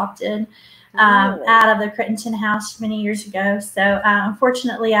was adopted out of the Crittenton house many years ago. So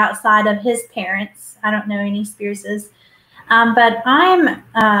unfortunately, outside of his parents, I don't know any Spearses. But I'm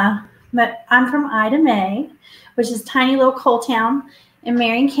from Ida Mae, which is a tiny little coal town in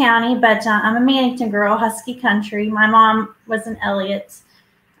Marion County. But I'm a Mannington girl, Husky country. My mom was an Elliott.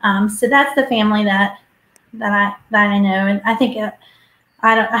 So that's the family that I know, and I think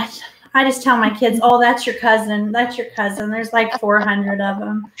I just tell my kids, "Oh, that's your cousin. That's your cousin." There's like 400 of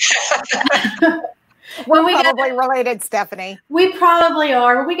them. We're probably related, Stephanie. We probably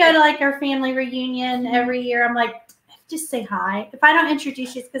are. When we go to like our family reunion every year, I'm like, just say hi. If I don't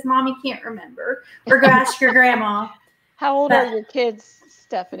introduce you, it's because Mommy can't remember, or go ask your grandma. How old are your kids,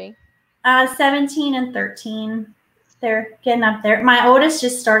 Stephanie? 17 and 13. They're getting up there. My oldest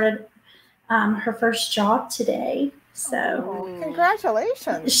just started her first job today. So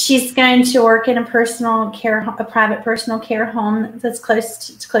congratulations. She's going to work in a private personal care home that's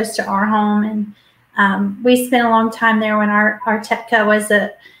close to our home. And we spent a long time there when our Tepco was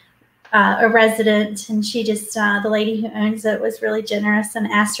a resident, and she just, the lady who owns it was really generous and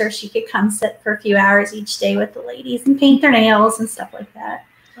asked her if she could come sit for a few hours each day with the ladies and paint their nails and stuff like that.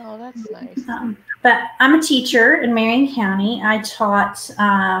 Oh, that's nice. But I'm a teacher in Marion County. I taught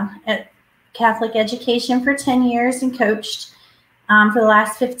at Catholic education for 10 years and coached for the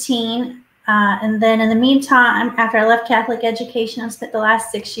last 15. And then in the meantime, after I left Catholic education, I've spent the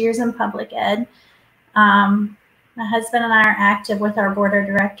last 6 years in public ed. My husband and I are active with our board of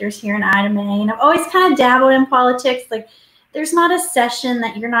directors here in Ida May, and I've always kind of dabbled in politics. Like, there's not a session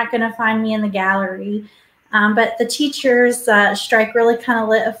that you're not going to find me in the gallery. But the teachers' strike really kind of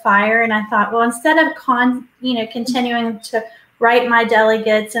lit a fire, and I thought, well, instead of continuing to write my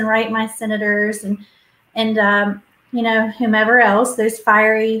delegates and write my senators and whomever else, those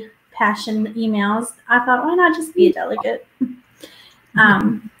fiery passion emails, I thought, why not just be a delegate? Well,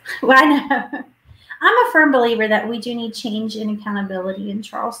 I know. I'm a firm believer that we do need change and accountability in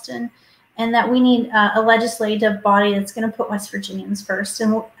Charleston, and that we need a legislative body that's going to put West Virginians first.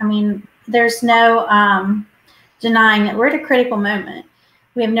 And I mean, there's no denying that we're at a critical moment.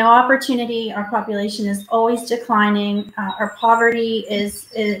 We have no opportunity. Our population is always declining. Our poverty is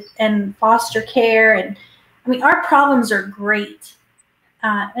and foster care, and I mean, our problems are great,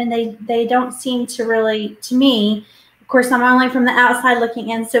 and they don't seem to really, to me. Of course, I'm only from the outside looking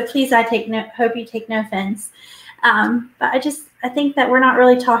in, so please, hope you take no offense. But I think that we're not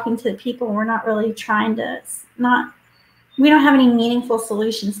really talking to the people. We're not really trying to we don't have any meaningful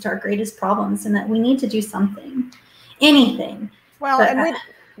solutions to our greatest problems, and that we need to do something, anything. Well, but, and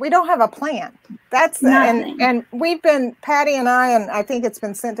we don't have a plan. That's and we've been, Patty and I think it's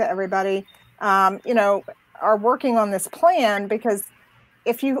been sent to everybody, are working on this plan, because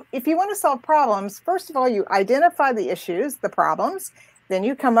if you want to solve problems, first of all, you identify the issues, the problems, then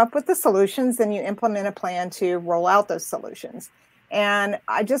you come up with the solutions, then you implement a plan to roll out those solutions. And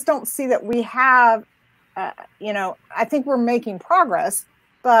I just don't see that we have, I think we're making progress,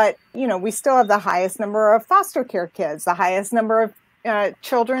 but, we still have the highest number of foster care kids, the highest number of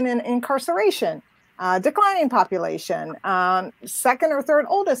children in incarceration, declining population, second or third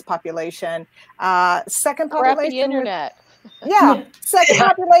oldest population, second population. Crappy internet. Second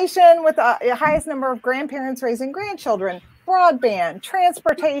population with the highest number of grandparents raising grandchildren, broadband,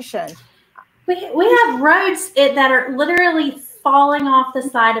 transportation. We have roads that are literally falling off the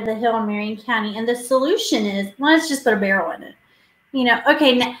side of the hill in Marion County, and the solution is, let's just put a barrel in it.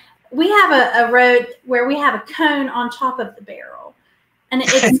 Okay, now we have a road where we have a cone on top of the barrel, and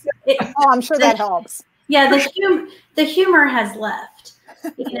I'm sure that helps. Yeah, the humor has left.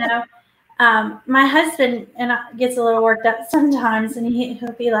 My husband gets a little worked up sometimes, and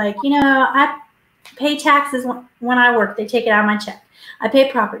he'll be like, I pay taxes when I work. They take it out of my check. I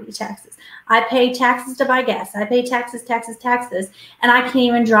pay property taxes. I pay taxes to buy gas. I pay taxes, and I can't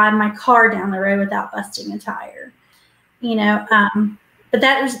even drive my car down the road without busting a tire. But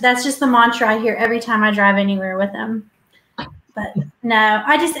that's just the mantra I hear every time I drive anywhere with him. But no,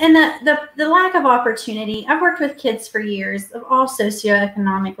 and the lack of opportunity. I've worked with kids for years of all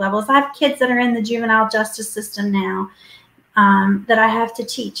socioeconomic levels. I have kids that are in the juvenile justice system now that I have to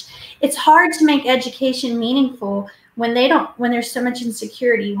teach. It's hard to make education meaningful when there's so much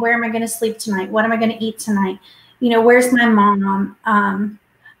insecurity. Where am I going to sleep tonight? What am I going to eat tonight? Where's my mom? I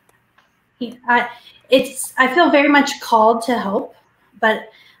feel very much called to help, but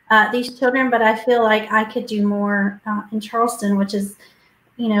these children, but I feel like I could do more in Charleston, which is,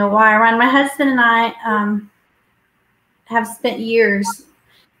 why I run. My husband and I have spent years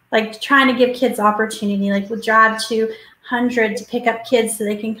trying to give kids opportunity. We drive to 100 to pick up kids so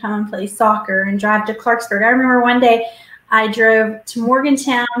they can come and play soccer, and drive to Clarksburg. I remember one day I drove to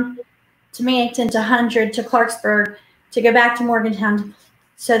Morgantown, to Yankton, to 100 to Clarksburg, to go back to Morgantown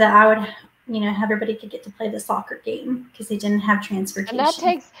so that I would have everybody could get to play the soccer game, because they didn't have transportation. And that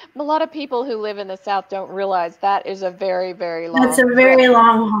takes a lot of people who live in the South don't realize that is a very, very long. That's a very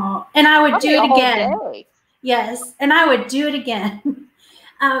long haul, and I would do it again. Day. Yes, and I would do it again.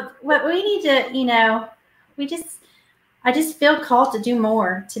 What we need to, I just feel called to do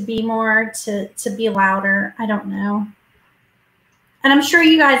more, to be more, to be louder. I don't know. And I'm sure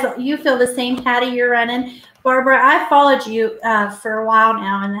you feel the same. Patty, you're running. Barbara, I followed you for a while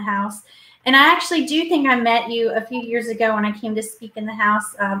now in the House. And I actually do think I met you a few years ago when I came to speak in the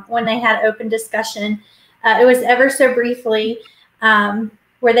House when they had open discussion. It was ever so briefly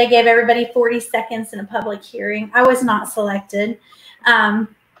where they gave everybody 40 seconds in a public hearing. I was not selected.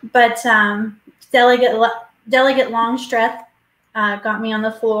 But Delegate Longstreth got me on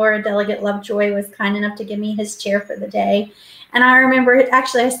the floor. Delegate Lovejoy was kind enough to give me his chair for the day. And I remember, I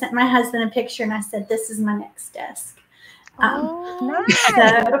sent my husband a picture, and I said, this is my next desk. Nice.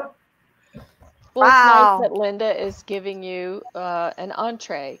 Well, wow. It's nice that Linda is giving you an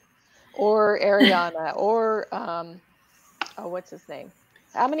entree, or Ariana, or what's his name?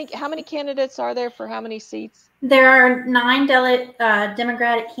 How many candidates are there for how many seats? There are 9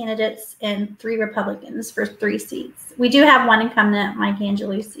 Democratic candidates and 3 Republicans for 3 seats. We do have one incumbent, Mike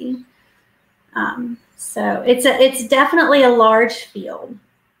Angelucci. So it's definitely a large field.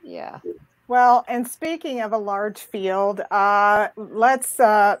 Yeah. Well, and speaking of a large field,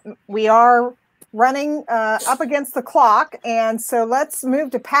 we are running up against the clock. And so let's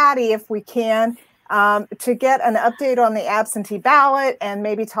move to Patty if we can, to get an update on the absentee ballot and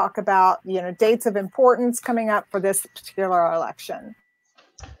maybe talk about, dates of importance coming up for this particular election.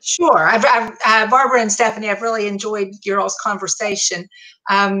 Sure. Barbara and Stephanie, I've really enjoyed your all's conversation.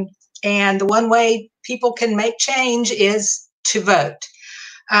 And the one way people can make change is to vote.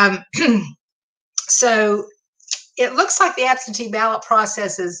 So it looks like the absentee ballot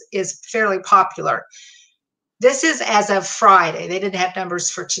process is fairly popular. This is as of Friday. They didn't have numbers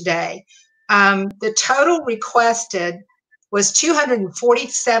for today. The total requested was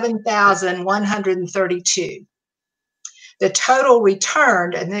 247,132. The total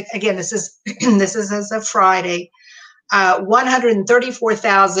returned, and again, this is as of Friday,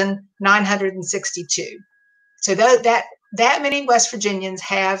 134,962. So that many West Virginians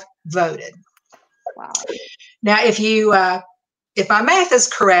have voted. Wow. Now, if my math is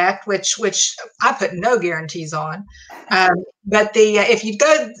correct, which I put no guarantees on, but if you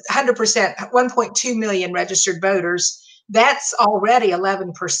go 100%, 1.2 million registered voters, that's already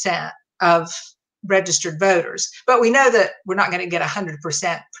 11% of registered voters. But we know that we're not going to get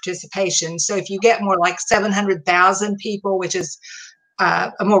 100% participation. So if you get more like 700,000 people, which is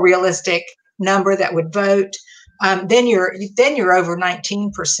a more realistic number that would vote, then you're over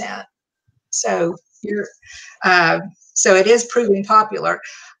 19%. So so it is proving popular.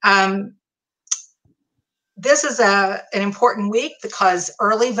 This is an important week because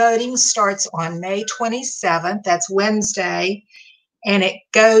early voting starts on May 27th. That's Wednesday, and it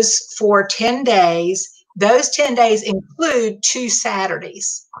goes for 10 days. Those 10 days include 2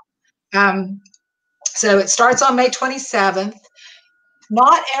 Saturdays. So it starts on May 27th.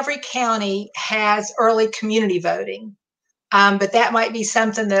 Not every county has early community voting. But that might be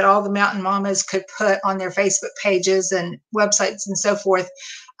something that all the Mountain Mamas could put on their Facebook pages and websites and so forth.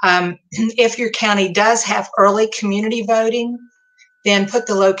 If your county does have early community voting, then put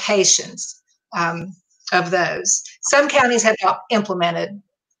the locations of those. Some counties have not implemented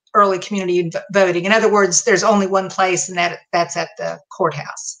early community voting. In other words, there's only one place, and that's at the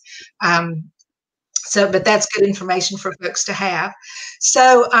courthouse. But that's good information for folks to have.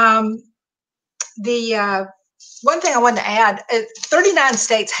 So one thing I wanted to add, 39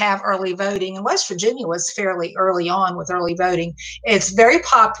 states have early voting, and West Virginia was fairly early on with early voting. It's very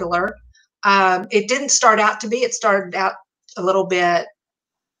popular. It didn't start out to be. It started out a little bit,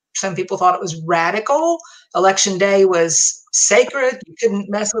 some people thought it was radical. Election day was sacred. You couldn't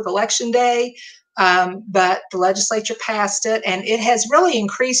mess with Election day. But the legislature passed it, and it has really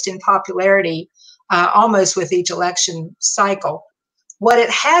increased in popularity almost with each election cycle. What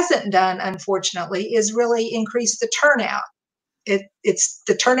it hasn't done, unfortunately, is really increase the turnout.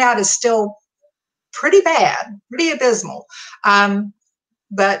 The turnout is still pretty bad, pretty abysmal.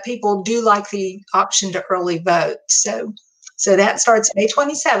 But people do like the option to early vote. So that starts May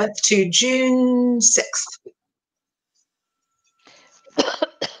 27th to June 6th.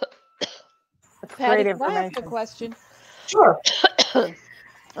 Patty, can I ask a question? Sure.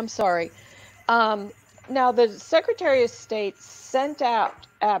 I'm sorry. Now, the Secretary of State sent out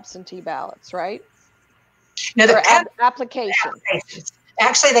absentee ballots, right? No, the applications.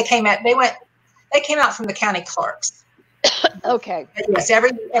 Actually, they came out from the county clerks. Okay. Yes,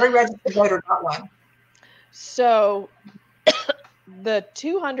 every registered voter got one. So the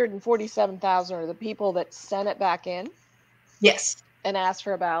 247,000 are the people that sent it back in? Yes. And asked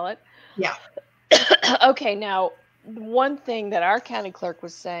for a ballot? Yeah. Okay, now, one thing that our county clerk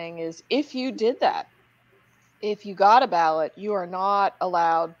was saying is if you did that, if you got a ballot, you are not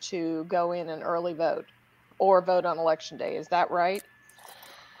allowed to go in and early vote or vote on Election day. Is that right?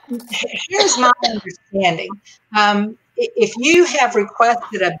 Here's my understanding. If you have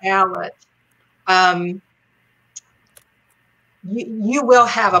requested a ballot, you will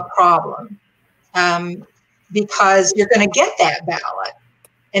have a problem because you're going to get that ballot,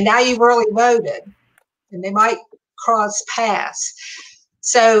 and now you've early voted, and they might cross paths.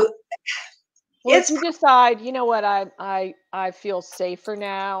 So, if you decide, you know what, I feel safer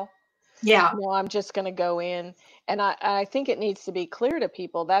now. Yeah. I'm just going to go in. And I think it needs to be clear to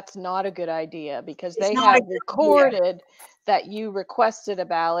people that's not a good idea because they have recorded that you requested a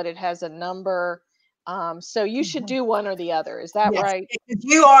ballot. It has a number So you should do one or the other. Is that Yes. right? If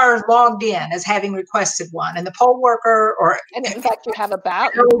you are logged in as having requested one, and the poll worker, or And in fact, you have a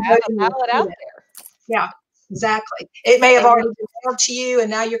ballot out there. Yeah, exactly. It may have already been mailed to you, and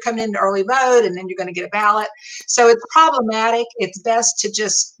now you're coming into early vote, and then you're going to get a ballot. So it's problematic. It's best to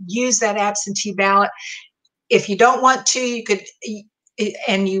just use that absentee ballot. If you don't want to, you could,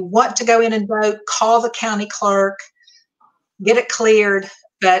 and you want to go in and vote, call the county clerk, get it cleared,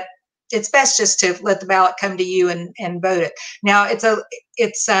 but it's best just to let the ballot come to you and vote it. Now, it's a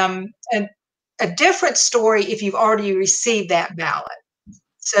different story if you've already received that ballot.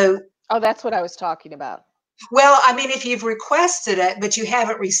 So, oh, that's what I was talking about. Well, I mean, if you've requested it, but you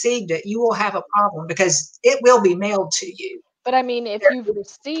haven't received it, you will have a problem because it will be mailed to you. But I mean, if you've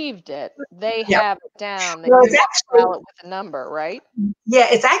received it, they have it down that Well, you have a ballot with a number, right? Yeah,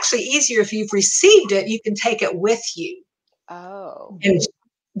 it's actually easier if you've received it, you can take it with you. Oh.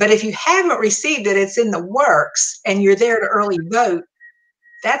 But if you haven't received it, it's in the works, and you're there to early vote,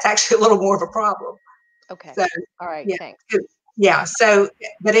 that's actually a little more of a problem. Okay. So, all right, yeah, thanks. Yeah, so,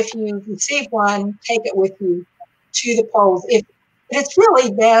 but if you receive one, take it with you to the polls. It's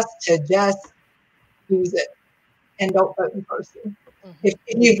really best to just use it and don't vote in person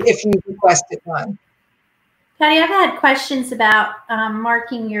if you requested one. Patty, I've had questions about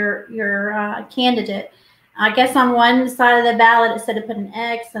marking your candidate. I guess on one side of the ballot it said to put an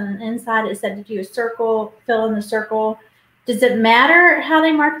X, and on the inside it said to do a circle, fill in the circle. Does it matter how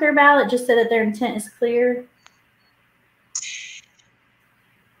they mark their ballot, just so that their intent is clear?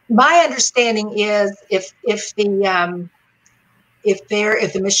 My understanding is if the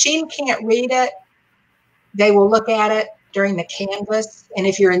machine can't read it, they will look at it during the canvass, and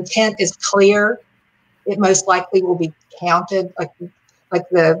if your intent is clear, it most likely will be counted.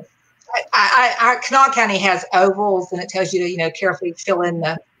 Kanawha County has ovals, and it tells you to carefully fill in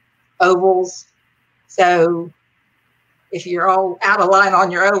the ovals. So if you're all out of line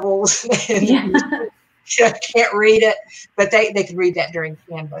on your ovals, you can't read it, but they can read that during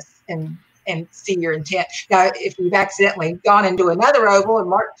canvass and see your intent. Now, if you've accidentally gone into another oval and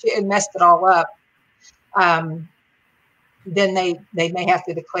marked and messed it all up, then they may have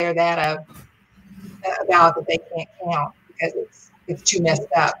to declare that a ballot that they can't count because it's too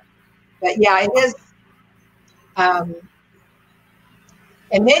messed up. But yeah, it is. And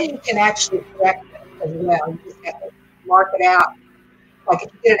then you can actually correct it as well. You just have to mark it out. Like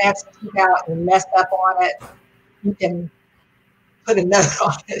if you get an absentee ballot and you messed up on it, you can put a note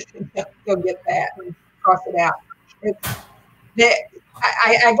on it and go get that and cross it out. I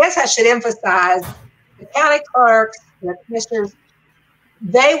guess I should emphasize the county clerks, the commissioners,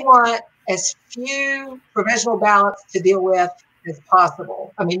 they want as few provisional ballots to deal with as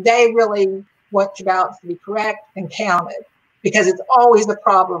possible. I mean, they really want your ballots to be correct and counted because it's always a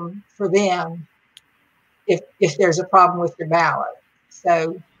problem for them if there's a problem with your ballot.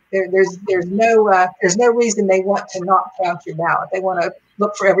 So there's no reason they want to not count your ballot. They want to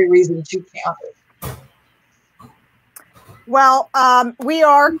look for every reason to count it. Well, we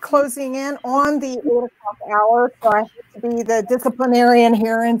are closing in on the 8 o'clock hour, so I have to be the disciplinarian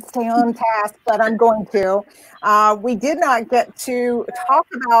here and stay on task, but I'm going to. We did not get to talk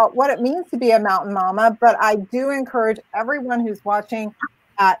about what it means to be a mountain mama, but I do encourage everyone who's watching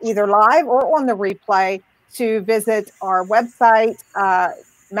either live or on the replay to visit our website,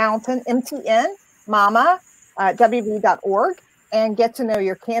 mountainmtnmama.wv.org, and get to know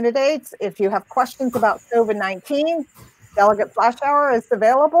your candidates. If you have questions about COVID-19, Delegate Flash Hour is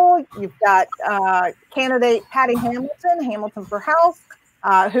available. You've got candidate Patty Hamilton for House,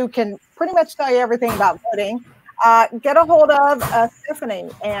 who can pretty much tell you everything about voting. Get a hold of Stephanie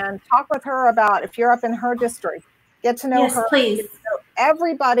and talk with her about if you're up in her district. Get to know her. Please. Get to know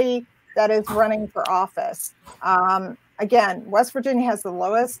everybody that is running for office. Again, West Virginia has the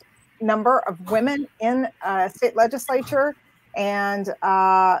lowest number of women in state legislature, and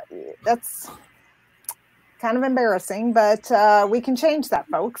that's kind of embarrassing, but we can change that,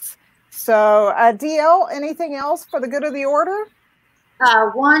 folks. So, DL, anything else for the good of the order?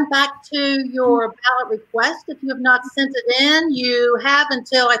 One, back to your ballot request. If you have not sent it in, you have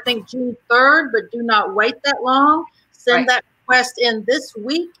until I think June 3rd, but do not wait that long. Send that request in this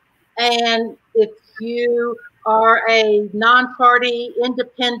week. And if you are a non-party,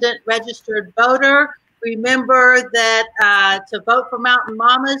 independent, registered voter, remember that to vote for Mountain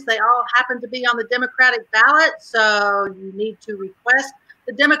Mamas, they all happen to be on the Democratic ballot. So you need to request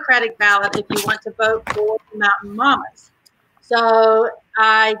the Democratic ballot if you want to vote for Mountain Mamas. So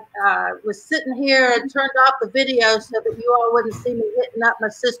I was sitting here and turned off the video so that you all wouldn't see me hitting up my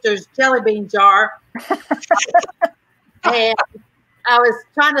sister's jelly bean jar. And I was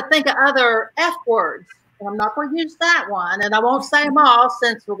trying to think of other F words. And I'm not going to use that one, and I won't say them all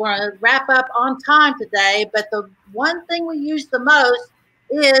since we're going to wrap up on time today. But the one thing we use the most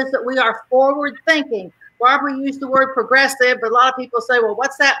is that we are forward thinking. Barbara used the word progressive, but a lot of people say, well,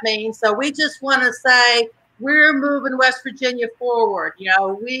 what's that mean? So we just want to say we're moving West Virginia forward. You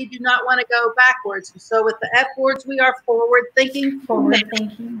know, we do not want to go backwards. So with the F words, we are forward thinking. Forward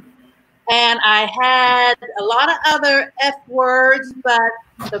thinking. And I had a lot of other F words, but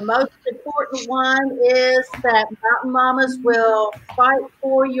the most important one is that Mountain Mamas will fight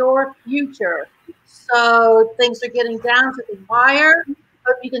for your future. So things are getting down to the wire.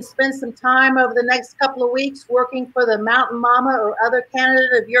 Hope you can spend some time over the next couple of weeks working for the Mountain Mama or other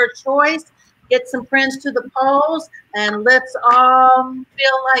candidate of your choice. Get some friends to the polls, and let's all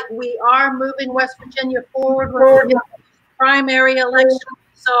feel like we are moving West Virginia forward with primary election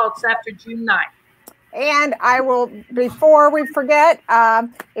results after June 9th. And I will, before we forget,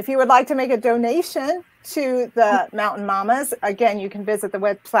 if you would like to make a donation to the Mountain Mamas, again, you can visit the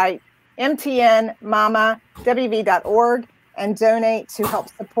website mtnmamawv.org and donate to help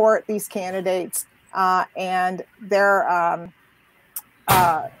support these candidates and their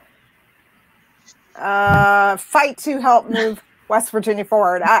fight to help move West Virginia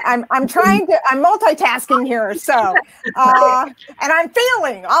forward. I'm multitasking here, so and I'm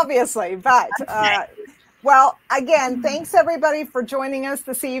failing, obviously, but well, again, thanks everybody for joining us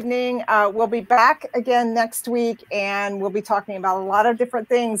this evening. We'll be back again next week, and we'll be talking about a lot of different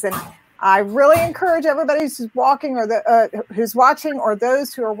things. And I really encourage everybody who's walking or who's watching, or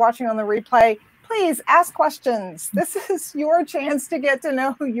those who are watching on the replay, please ask questions. This is your chance to get to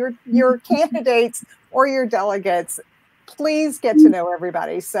know your candidates or your delegates. Please get to know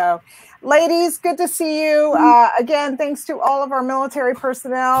everybody. So, ladies, good to see you. Again, thanks to all of our military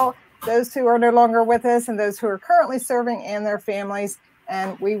personnel, those who are no longer with us and those who are currently serving and their families.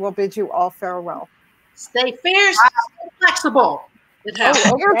 And we will bid you all farewell. Stay fierce, stay flexible. Fierce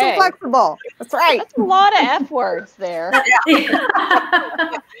and flexible. That's right. That's a lot of F words there. Have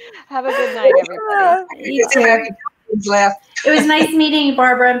a good night, everybody. You too. It was nice meeting you,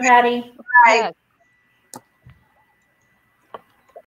 Barbara and Patty. Bye.